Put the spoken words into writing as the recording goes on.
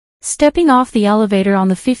Stepping off the elevator on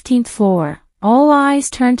the 15th floor, all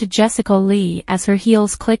eyes turn to Jessica Lee as her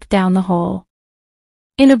heels click down the hall.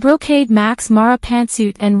 In a brocade Max Mara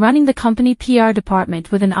pantsuit and running the company PR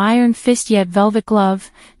department with an iron fist yet velvet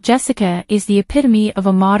glove, Jessica is the epitome of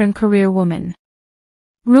a modern career woman.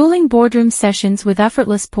 Ruling boardroom sessions with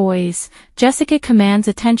effortless poise, Jessica commands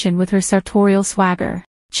attention with her sartorial swagger.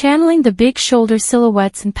 Channeling the big shoulder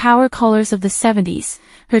silhouettes and power colors of the 70s,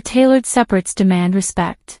 her tailored separates demand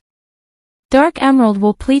respect. Dark emerald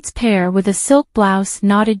wool pleats pair with a silk blouse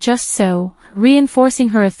knotted just so, reinforcing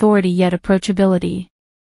her authority yet approachability.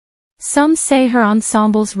 Some say her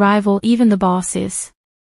ensembles rival even the bosses.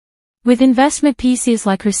 With investment pieces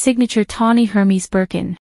like her signature tawny Hermes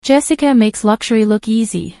Birkin, Jessica makes luxury look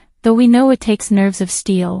easy, though we know it takes nerves of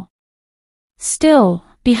steel. Still,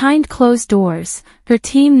 behind closed doors, her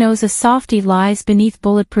team knows a softie lies beneath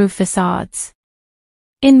bulletproof facades.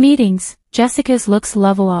 In meetings, Jessica's looks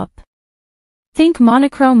level up. Think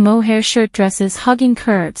monochrome mohair shirt dresses hugging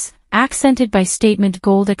curves, accented by statement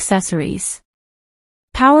gold accessories.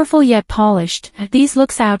 Powerful yet polished, these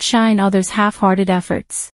looks outshine others' half-hearted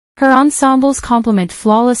efforts. Her ensembles complement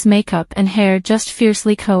flawless makeup and hair just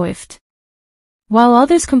fiercely coiffed. While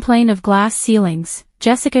others complain of glass ceilings,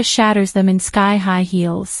 Jessica shatters them in sky-high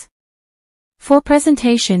heels. For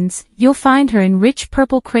presentations, you'll find her in rich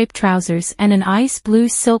purple crepe trousers and an ice blue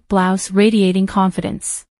silk blouse radiating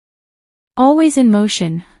confidence. Always in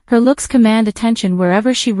motion, her looks command attention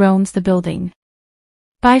wherever she roams the building.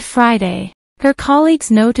 By Friday, her colleagues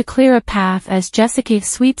know to clear a path as Jessica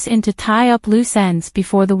sweeps in to tie up loose ends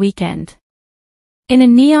before the weekend. In a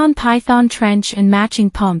neon python trench and matching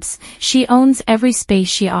pumps, she owns every space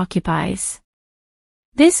she occupies.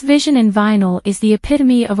 This vision in vinyl is the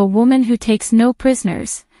epitome of a woman who takes no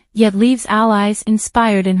prisoners, yet leaves allies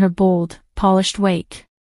inspired in her bold, polished wake.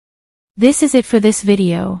 This is it for this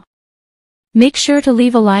video. Make sure to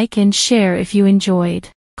leave a like and share if you enjoyed.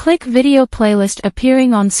 Click video playlist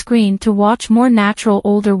appearing on screen to watch more natural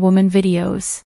older woman videos.